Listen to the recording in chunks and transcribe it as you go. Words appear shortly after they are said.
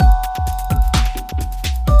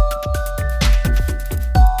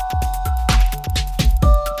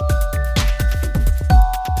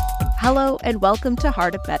Hello and welcome to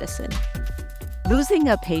Heart of Medicine. Losing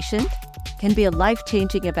a patient can be a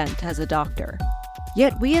life-changing event as a doctor.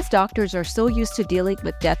 Yet we as doctors are so used to dealing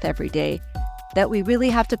with death every day that we really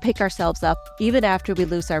have to pick ourselves up even after we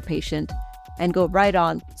lose our patient and go right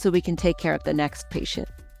on so we can take care of the next patient.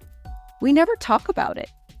 We never talk about it,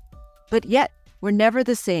 but yet we're never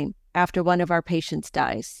the same after one of our patients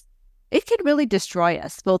dies. It can really destroy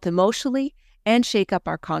us both emotionally and shake up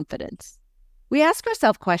our confidence. We ask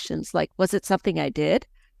ourselves questions like, was it something I did?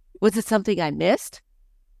 Was it something I missed?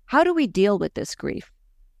 How do we deal with this grief?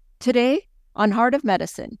 Today, on Heart of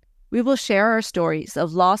Medicine, we will share our stories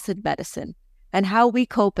of loss in medicine and how we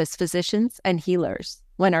cope as physicians and healers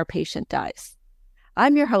when our patient dies.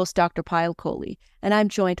 I'm your host, Dr. Kohli, and I'm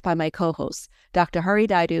joined by my co-hosts, Dr.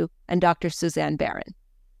 Naidu and Dr. Suzanne Barron.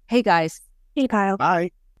 Hey, guys. Hey, Kyle.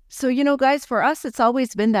 Hi. So, guys, for us, it's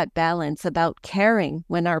always been that balance about caring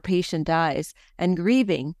when our patient dies and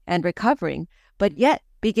grieving and recovering, but yet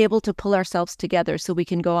being able to pull ourselves together so we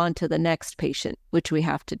can go on to the next patient, which we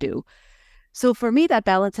have to do. So for me, that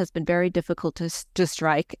balance has been very difficult to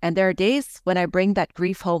strike. And there are days when I bring that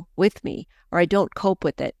grief home with me or I don't cope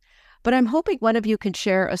with it. But I'm hoping one of you can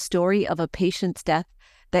share a story of a patient's death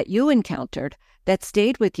that you encountered that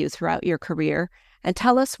stayed with you throughout your career and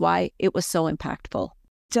tell us why it was so impactful.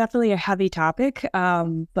 Definitely a heavy topic,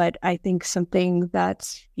 but I think something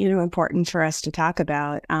that's, important for us to talk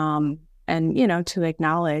about and, to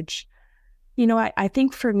acknowledge. I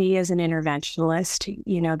think for me as an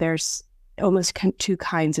interventionalist, there's almost two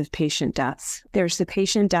kinds of patient deaths. There's the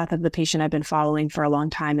patient death of the patient I've been following for a long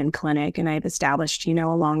time in clinic and I've established,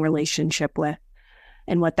 a long relationship with,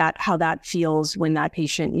 and how that feels when that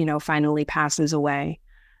patient, finally passes away.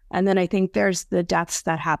 And then I think there's the deaths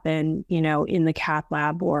that happen, in the cath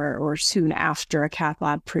lab or soon after a cath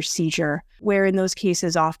lab procedure, where in those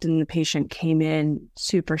cases, often the patient came in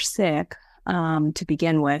super sick to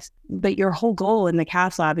begin with. But your whole goal in the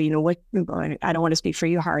cath lab, I don't want to speak for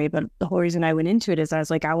you, Hari, but the whole reason I went into it is I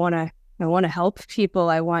was like, I want to help people.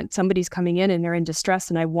 I want somebody's coming in and they're in distress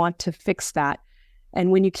and I want to fix that.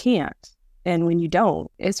 And when you can't, and when you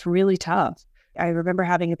don't, it's really tough. I remember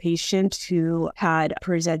having a patient who had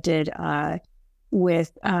presented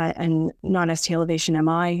with a non-ST elevation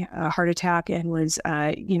MI, a heart attack, and was,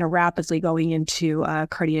 rapidly going into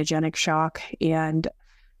cardiogenic shock. And,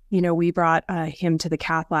 we brought him to the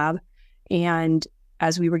cath lab. And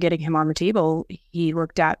as we were getting him on the table, he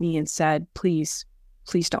looked at me and said, please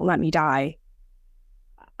don't let me die.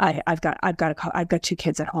 I've got two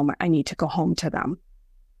kids at home. I need to go home to them.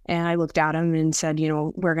 And I looked at him and said,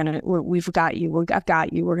 we've got you. I've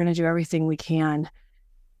got you. We're going to do everything we can.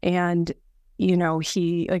 And,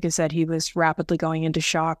 he, like I said, he was rapidly going into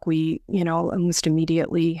shock. We, almost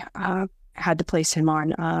immediately had to place him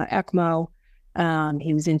on ECMO.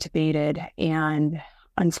 He was intubated. And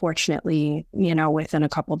unfortunately, within a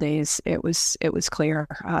couple of days, it was clear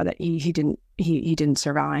that he didn't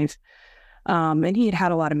survive. And he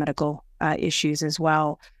had a lot of medical issues as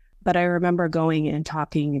well. But I remember going and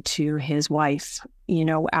talking to his wife,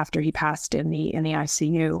 after he passed in the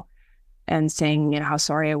ICU and saying, how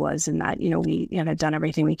sorry I was and that, we had done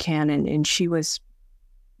everything we can. And she was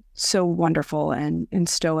so wonderful and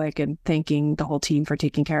stoic and thanking the whole team for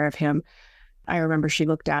taking care of him. I remember she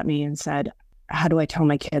looked at me and said, how do I tell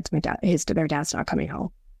my kids their dad's not coming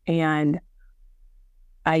home? And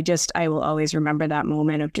I will always remember that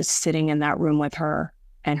moment of just sitting in that room with her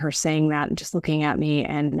and her saying that and just looking at me,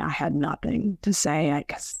 and I had nothing to say. I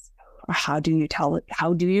guess, how do you tell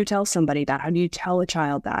somebody that? How do you tell a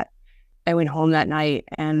child that? I went home that night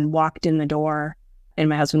and walked in the door and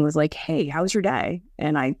my husband was like, hey, how's your day?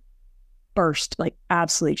 And I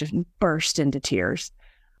absolutely just burst into tears.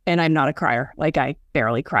 And I'm not a crier. I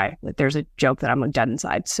barely cry. There's a joke that I'm dead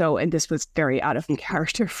inside. So, and this was very out of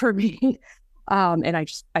character for me. And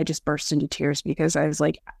I just burst into tears because I was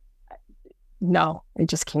like, no, I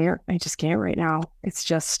just can't. I just can't right now. It's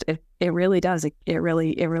just, it really does. You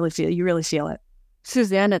really feel it.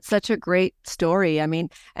 Suzanne, it's such a great story. I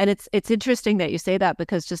mean, and it's interesting that you say that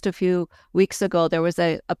because just a few weeks ago, there was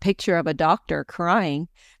a picture of a doctor crying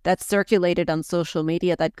that circulated on social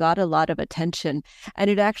media that got a lot of attention.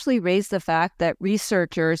 And it actually raised the fact that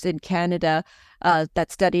researchers in Canada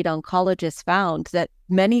that studied oncologists found that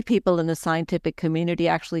many people in the scientific community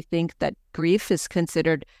actually think that grief is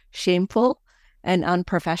considered shameful and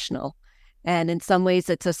unprofessional. And in some ways,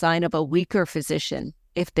 it's a sign of a weaker physician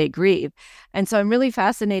if they grieve. And so I'm really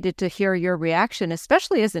fascinated to hear your reaction,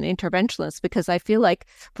 especially as an interventionalist, because I feel like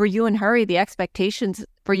for you and Hari, the expectations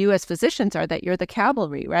for you as physicians are that you're the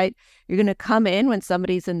cavalry, right? You're going to come in when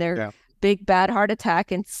somebody's in their big, bad heart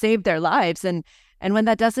attack and save their lives. And And when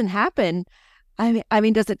that doesn't happen, I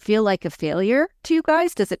mean, does it feel like a failure to you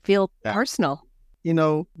guys? Does it feel personal?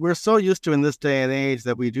 We're so used to in this day and age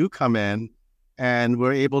that we do come in and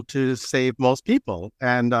we're able to save most people.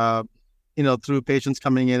 And, through patients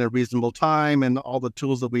coming in at a reasonable time and all the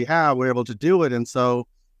tools that we have, we're able to do it. And so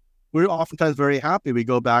we're oftentimes very happy. We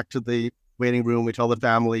go back to the waiting room. We tell the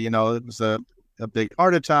family, it was a big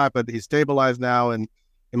heart attack, but he's stabilized now. And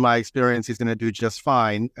in my experience, he's going to do just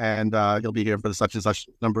fine. And he'll be here for such and such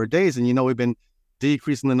number of days. And, we've been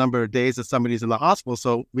decreasing the number of days that somebody's in the hospital.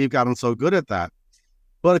 So we've gotten so good at that.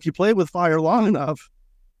 But if you play with fire long enough,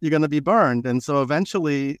 you're going to be burned. And so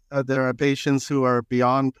eventually there are patients who are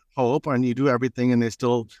beyond hope and you do everything and they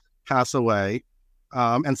still pass away.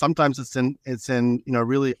 And sometimes it's in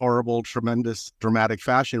really horrible, tremendous, dramatic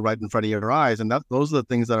fashion right in front of your eyes. And those are the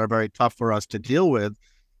things that are very tough for us to deal with,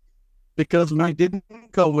 because we didn't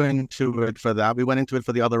go into it for that. We went into it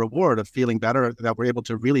for the other reward of feeling better, that we're able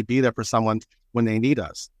to really be there for someone when they need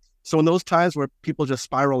us. So in those times where people just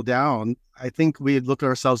spiral down, I think we look at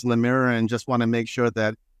ourselves in the mirror and just want to make sure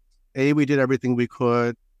that A, we did everything we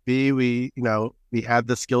could. B, we had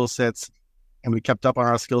the skill sets and we kept up on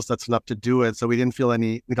our skill sets enough to do it. So we don't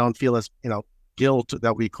feel as, guilt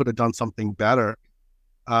that we could have done something better.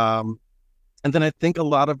 And then I think a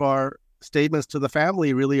lot of our statements to the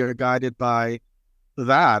family really are guided by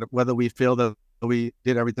that, whether we feel that we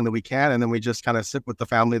did everything that we can. And then we just kind of sit with the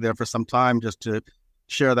family there for some time just to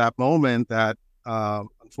share that moment that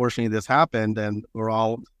unfortunately this happened and we're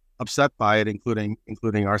all upset by it,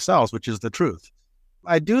 including ourselves, which is the truth.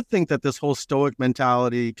 I do think that this whole stoic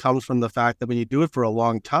mentality comes from the fact that when you do it for a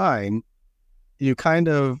long time, you kind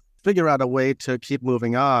of figure out a way to keep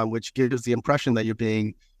moving on, which gives the impression that you're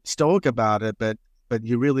being stoic about it, but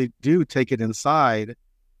you really do take it inside.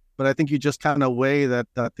 But I think you just kind of weigh that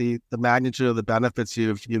the magnitude of the benefits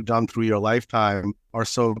you've done through your lifetime are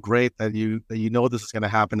so great that you know this is going to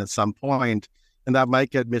happen at some point. And that might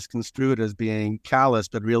get misconstrued as being callous,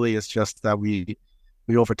 but really it's just that we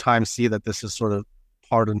over time see that this is sort of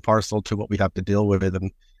part and parcel to what we have to deal with it.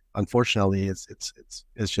 And unfortunately, it's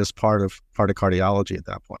just part of cardiology at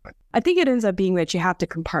that point. I think it ends up being that you have to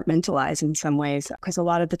compartmentalize in some ways, because a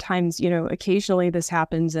lot of the times, occasionally this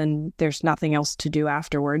happens and there's nothing else to do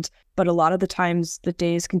afterwards. But a lot of the times the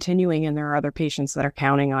day is continuing and there are other patients that are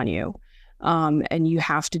counting on you. And you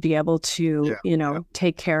have to be able to,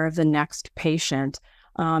 take care of the next patient.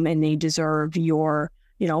 And they deserve your,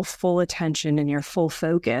 full attention and your full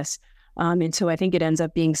focus. And so I think it ends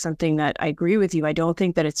up being something that I agree with you. I don't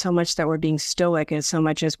think that it's so much that we're being stoic as so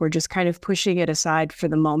much as we're just kind of pushing it aside for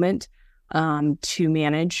the moment to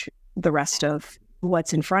manage the rest of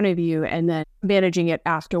what's in front of you. And then managing it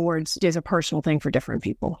afterwards is a personal thing for different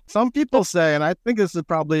people. Some people say, and I think this is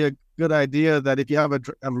probably a good idea, that if you have a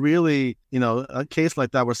really, a case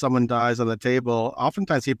like that where someone dies on the table,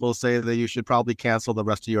 oftentimes people say that you should probably cancel the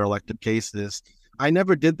rest of your elective cases. I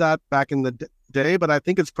never did that back in the day, but I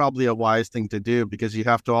think it's probably a wise thing to do, because you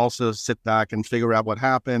have to also sit back and figure out what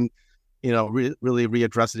happened, really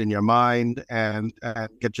readdress it in your mind and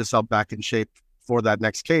get yourself back in shape for that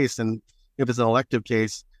next case. And if it's an elective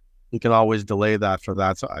case, you can always delay that for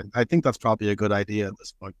that. So I think that's probably a good idea at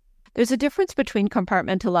this point. There's a difference between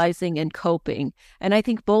compartmentalizing and coping. And I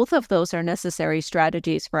think both of those are necessary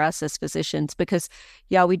strategies for us as physicians, because,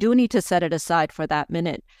 we do need to set it aside for that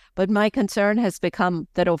minute. But my concern has become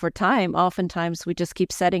that over time, oftentimes we just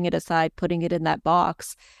keep setting it aside, putting it in that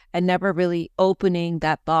box, and never really opening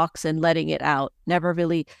that box and letting it out, never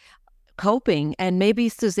really coping. And maybe,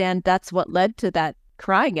 Suzanne, that's what led to that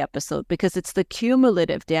crying episode, because it's the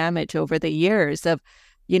cumulative damage over the years of,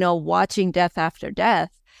 watching death after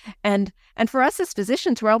death. And for us as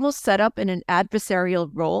physicians, we're almost set up in an adversarial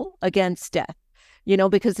role against death,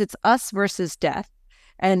 because it's us versus death.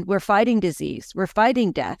 And we're fighting disease, we're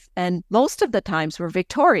fighting death. And most of the times we're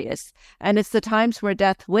victorious. And it's the times where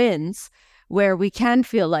death wins, where we can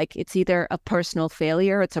feel like it's either a personal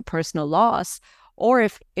failure, it's a personal loss, or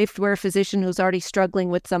if we're a physician who's already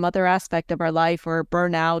struggling with some other aspect of our life, or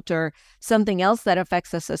burnout, or something else that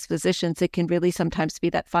affects us as physicians, it can really sometimes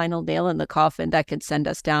be that final nail in the coffin that can send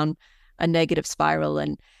us down a negative spiral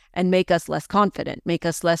and make us less confident, make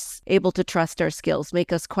us less able to trust our skills,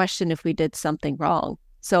 make us question if we did something wrong.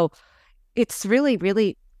 So it's really,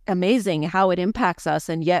 really amazing how it impacts us,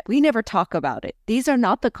 and yet we never talk about it. These are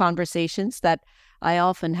not the conversations that I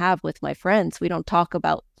often have with my friends. We don't talk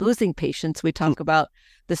about losing patients. We talk about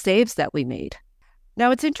the saves that we made.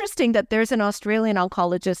 Now, it's interesting that there's an Australian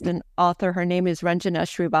oncologist and author, her name is Ranjana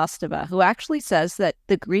Srivastava, who actually says that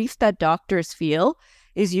the grief that doctors feel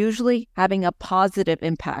is usually having a positive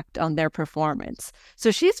impact on their performance.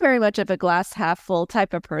 So she's very much of a glass half full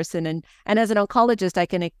type of person. And as an oncologist, I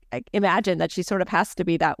can imagine that she sort of has to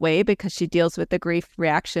be that way because she deals with the grief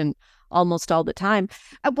reaction almost all the time.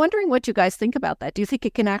 I'm wondering what you guys think about that. Do you think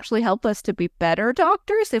it can actually help us to be better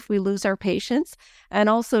doctors if we lose our patients? And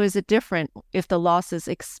also, is it different if the loss is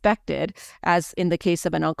expected, as in the case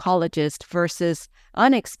of an oncologist, versus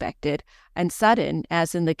unexpected and sudden,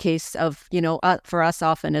 as in the case of, for us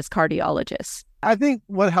often as cardiologists? I think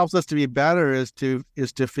what helps us to be better is to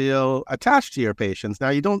feel attached to your patients. Now,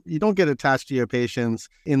 you don't get attached to your patients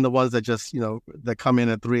in the ones that just, that come in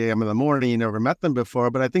at 3 a.m. in the morning, you never met them before.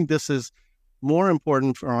 But I think this is more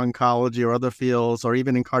important for oncology or other fields, or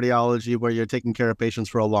even in cardiology where you're taking care of patients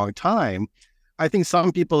for a long time. I think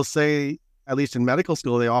some people say, at least in medical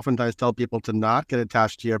school, they oftentimes tell people to not get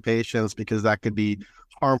attached to your patients because that could be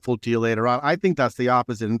harmful to you later on. I think that's the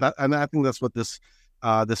opposite. And I think that's what this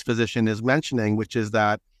physician is mentioning, which is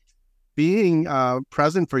that being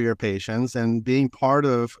present for your patients and being part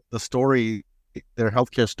of the story, their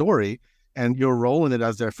healthcare story, and your role in it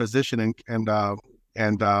as their physician and caregiver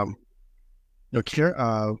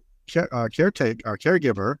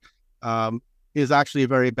is actually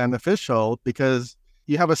very beneficial, because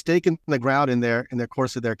you have a stake in the ground in their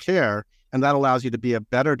course of their care, and that allows you to be a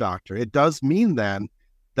better doctor. It does mean then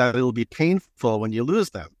that it'll be painful when you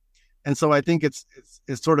lose them. And so I think it's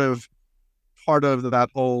sort of part of that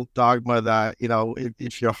whole dogma that,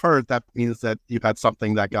 if you're hurt, that means that you had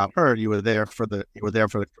something that got hurt. You were there for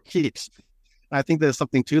keeps. And I think there's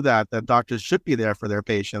something to that doctors should be there for their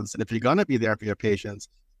patients. And if you're going to be there for your patients,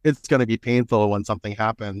 it's going to be painful when something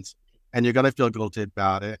happens, and you're going to feel guilty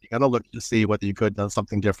about it. You're going to look to see whether you could have done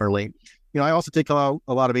something differently. I also take a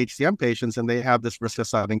lot of HCM patients, and they have this risk of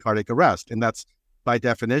sudden cardiac arrest. And that's by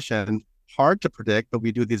definition hard to predict, but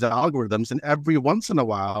we do these algorithms, and every once in a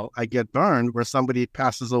while I get burned where somebody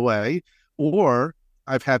passes away, or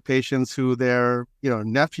I've had patients who their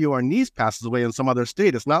nephew or niece passes away in some other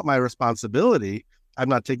state. It's not my responsibility. I'm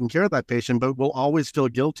not taking care of that patient, but we'll always feel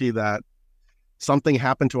guilty that something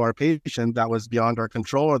happened to our patient that was beyond our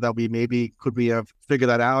control, or that could we have figured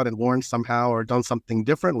that out and warned somehow or done something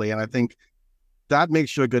differently. And I think that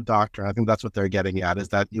makes you a good doctor. I think that's what they're getting at, is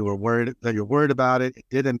that you're worried about it. It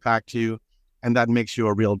did impact you, and that makes you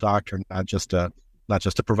a real doctor, not just a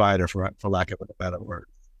provider, for lack of a better word.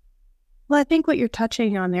 Well, I think what you're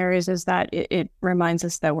touching on there is that it reminds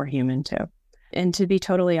us that we're human too. And to be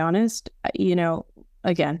totally honest,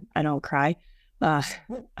 again, I don't cry,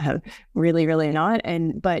 really, really not.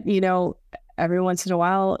 But every once in a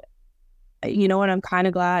while, what, I'm kind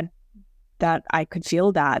of glad that I could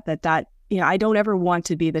feel that I don't ever want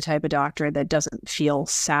to be the type of doctor that doesn't feel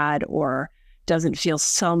sad or doesn't feel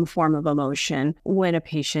some form of emotion when a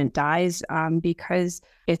patient dies, because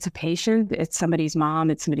it's a patient, it's somebody's mom,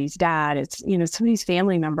 it's somebody's dad, it's, somebody's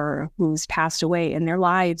family member who's passed away, and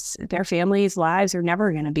their family's lives are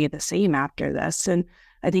never going to be the same after this. And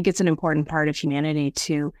I think it's an important part of humanity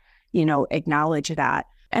to, acknowledge that.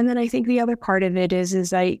 And then I think the other part of it is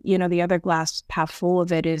the other glass half full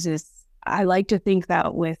of it is I like to think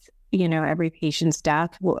that with, every patient's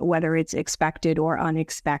death, whether it's expected or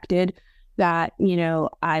unexpected, that,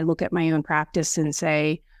 I look at my own practice and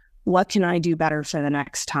say, what can I do better for the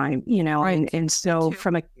next time? Right. And so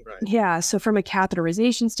from a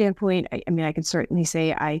catheterization standpoint, I can certainly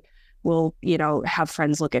say I will, have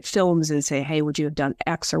friends look at films and say, hey, would you have done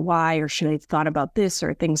X or Y, or should I have thought about this,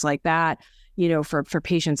 or things like that. For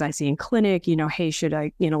patients I see in clinic, hey, should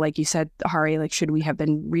I, like you said, Hari, should we have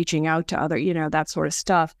been reaching out to other, that sort of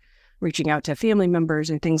stuff, reaching out to family members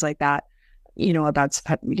and things like that, about,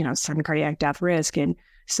 sudden cardiac death risk. And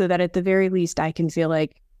so that at the very least, I can feel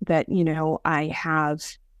like that, I have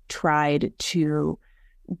tried to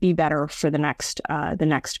be better for the next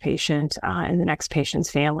patient and the next patient's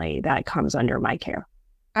family that comes under my care.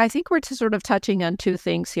 I think we're sort of touching on two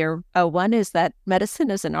things here. One is that medicine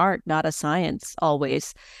is an art, not a science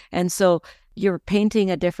always. And so you're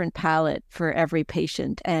painting a different palette for every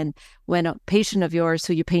patient. And when a patient of yours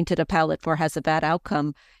who you painted a palette for has a bad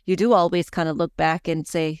outcome, you do always kind of look back and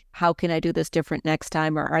say, how can I do this different next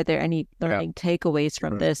time? Or are there any learning takeaways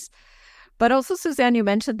from this? But also, Suzanne, you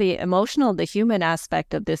mentioned the emotional, the human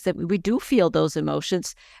aspect of this, that we do feel those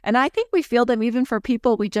emotions. And I think we feel them even for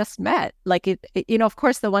people we just met. Of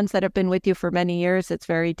course, the ones that have been with you for many years, it's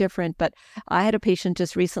very different. But I had a patient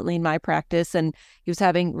just recently in my practice, and he was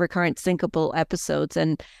having recurrent syncopal episodes.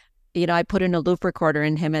 And, I put in a loop recorder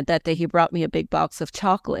in him, and that day he brought me a big box of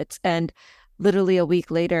chocolates. And literally a week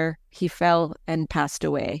later, he fell and passed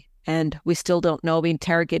away. and we still don't know. We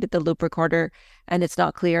interrogated the loop recorder, and it's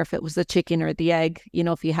not clear if it was the chicken or the egg,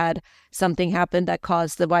 if you had something happen that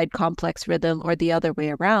caused the wide complex rhythm or the other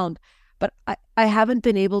way around. But I haven't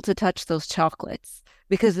been able to touch those chocolates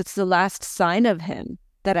because it's the last sign of him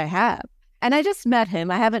that I have. And I just met him.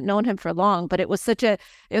 I haven't known him for long, but it was such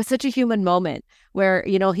a human moment where,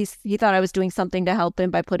 he thought I was doing something to help him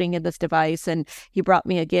by putting in this device, and he brought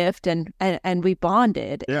me a gift, and we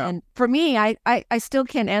bonded. Yeah. And for me, I still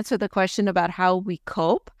can't answer the question about how we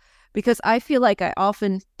cope, because I feel like I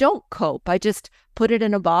often don't cope. I just put it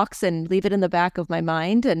in a box and leave it in the back of my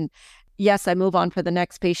mind. And yes, I move on for the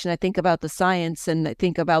next patient. I think about the science and I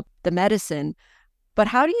think about the medicine. But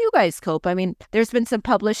how do you guys cope? I mean, there's been some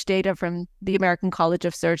published data from the American College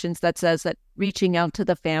of Surgeons that says that reaching out to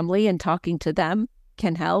the family and talking to them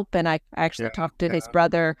can help. And I actually talked to his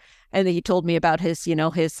brother, and he told me about his,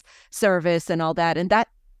 his service and all that. And that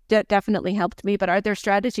definitely helped me. But are there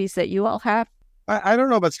strategies that you all have? I don't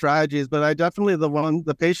know about strategies, but I definitely,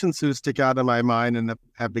 the patients who stick out in my mind and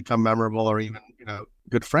have become memorable or even,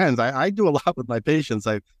 good friends, I do a lot with my patients.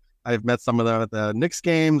 I've met some of them at the Knicks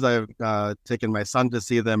games. I've taken my son to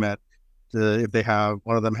see them if they have,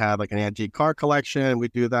 one of them had like an antique car collection. We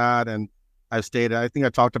do that. And I've stayed, I think I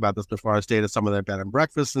talked about this before, I stayed at some of their bed and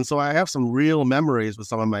breakfasts. And so I have some real memories with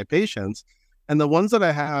some of my patients. And the ones that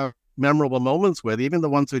I have memorable moments with, even the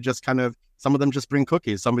ones who just some of them just bring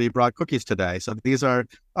cookies. Somebody brought cookies today. So these are,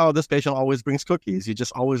 this patient always brings cookies. You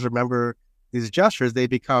just always remember these gestures. They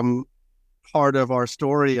become part of our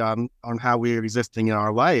story on how we are existing in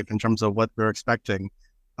our life in terms of what we're expecting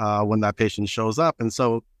when that patient shows up. And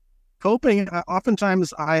so coping,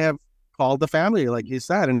 oftentimes I have called the family, like you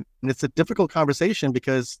said, and it's a difficult conversation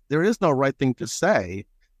because there is no right thing to say.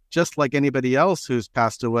 Just like anybody else who's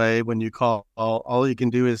passed away, when you call, all you can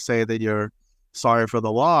do is say that you're sorry for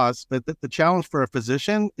the loss. But the challenge for a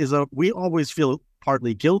physician is we always feel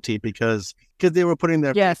partly guilty because they were putting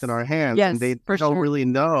their faith in our hands, and they don't really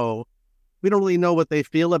know. We don't really know what they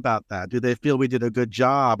feel about that. Do they feel we did a good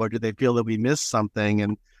job, or do they feel that we missed something?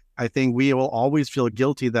 And I think we will always feel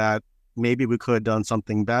guilty that maybe we could have done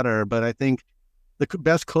something better. But I think the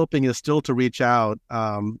best coping is still to reach out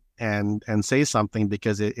and say something,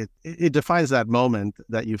 because it defines that moment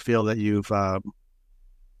that you feel that you've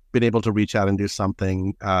been able to reach out and do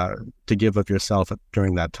something to give of yourself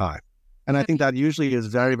during that time. And I think that usually is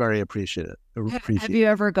very, very appreciated. Have you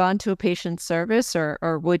ever gone to a patient service, or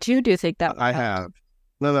would you? Do you think that I have?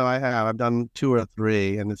 No, I have. I've done 2 or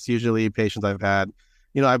 3, and it's usually patients I've had.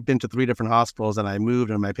 I've been to 3 different hospitals, and I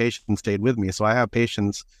moved, and my patients stayed with me. So I have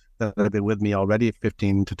patients that have been with me already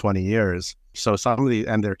 15 to 20 years. So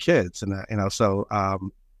and their kids, and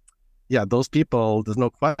those people. There's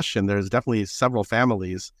no question. There's definitely several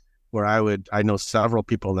families where I know several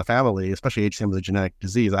people in the family, especially HCM with a genetic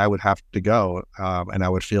disease. I would have to go, and I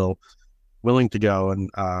would feel willing to go, and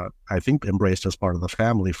I think embraced as part of the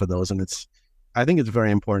family for those. And I think it's very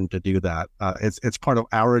important to do that. It's part of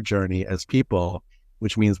our journey as people,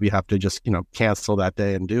 which means we have to just cancel that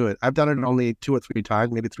day and do it. I've done it only 2 or 3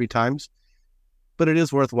 times, maybe 3 times, but it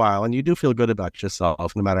is worthwhile, and you do feel good about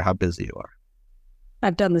yourself no matter how busy you are.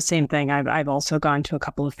 I've done the same thing. I've also gone to a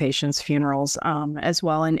couple of patients' funerals as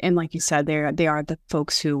well. And like you said, they are the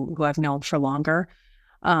folks who I've known for longer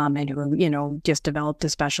and who, just developed a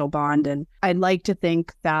special bond. And I'd like to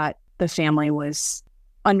think that the family was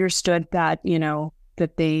understood that,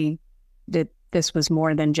 that this was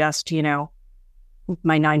more than just,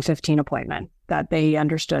 my 9:15 appointment, that they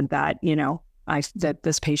understood that, that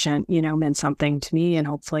this patient, meant something to me, and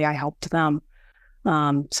hopefully I helped them.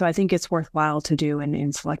 So I think it's worthwhile to do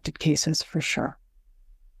in selected cases for sure.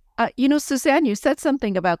 Suzanne, you said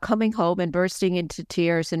something about coming home and bursting into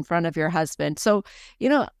tears in front of your husband. So,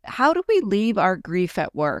 how do we leave our grief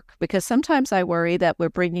at work? Because sometimes I worry that we're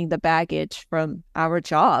bringing the baggage from our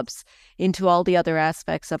jobs into all the other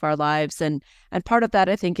aspects of our lives. And part of that,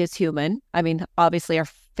 I think, is human. I mean, obviously, our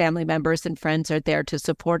family members and friends are there to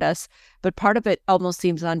support us, but part of it almost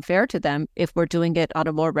seems unfair to them if we're doing it on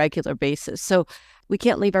a more regular basis. So we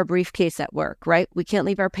can't leave our briefcase at work, right? We can't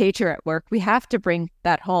leave our pager at work. We have to bring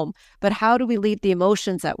that home. But how do we leave the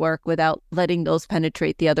emotions at work without letting those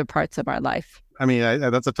penetrate the other parts of our life? I mean,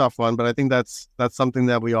 that's a tough one, but I think that's something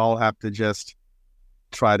that we all have to just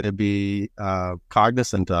try to be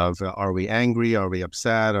cognizant of. Are we angry? Are we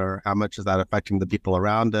upset? Or how much is that affecting the people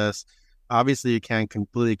around us? Obviously, you can't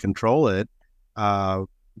completely control it,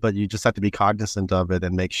 but you just have to be cognizant of it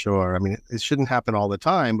and make sure. I mean, it shouldn't happen all the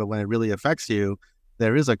time, but when it really affects you,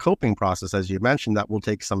 there is a coping process, as you mentioned, that will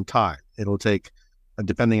take some time. It'll take,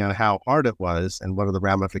 depending on how hard it was and what are the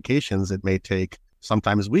ramifications, it may take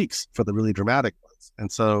sometimes weeks for the really dramatic ones. patients.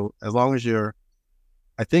 And so as long as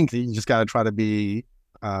I think you just got to try to be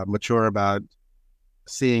mature about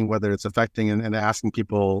seeing whether it's affecting and asking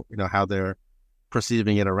people, how they're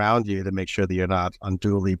perceiving it around you to make sure that you're not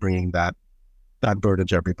unduly bringing that burden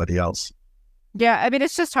to everybody else. Yeah, I mean,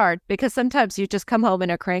 it's just hard because sometimes you just come home in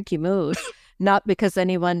a cranky mood, not because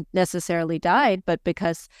anyone necessarily died, but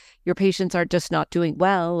because your patients are just not doing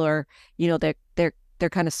well, or, they're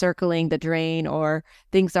kind of circling the drain, or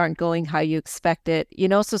things aren't going how you expect it,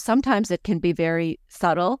 so sometimes it can be very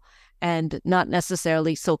subtle and not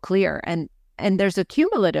necessarily so clear. And there's a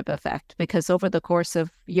cumulative effect because over the course of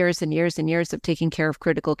years and years and years of taking care of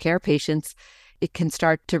critical care patients, it can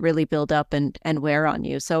start to really build up and wear on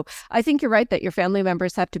you. So I think you're right that your family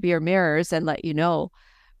members have to be your mirrors and let you know.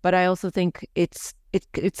 But I also think it's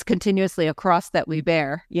continuously a cross that we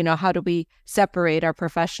bear. How do we separate our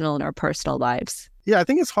professional and our personal lives? Yeah, I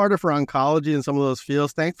think it's harder for oncology in some of those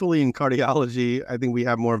fields. Thankfully, in cardiology, I think we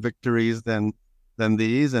have more victories than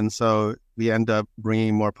these. And so we end up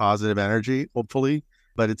bringing more positive energy, hopefully.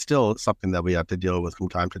 But it's still something that we have to deal with from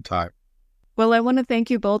time to time. Well, I want to thank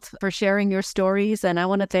you both for sharing your stories, and I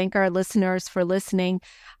want to thank our listeners for listening.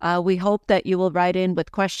 We hope that you will write in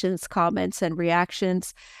with questions, comments, and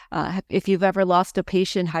reactions. If you've ever lost a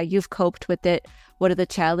patient, how you've coped with it, what are the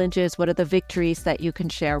challenges, what are the victories that you can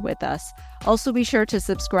share with us. Also, be sure to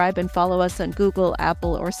subscribe and follow us on Google,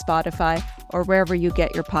 Apple, or Spotify, or wherever you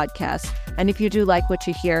get your podcasts. And if you do like what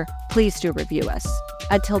you hear, please do review us.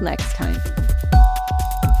 Until next time.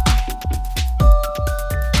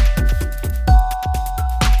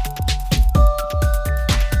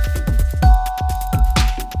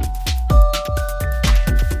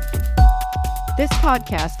 This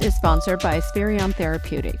podcast is sponsored by Aspirion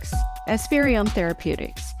Therapeutics. Aspirion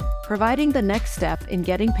Therapeutics, providing the next step in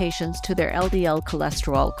getting patients to their LDL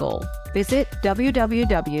cholesterol goal. Visit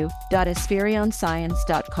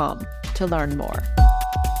www.aspirionscience.com to learn more.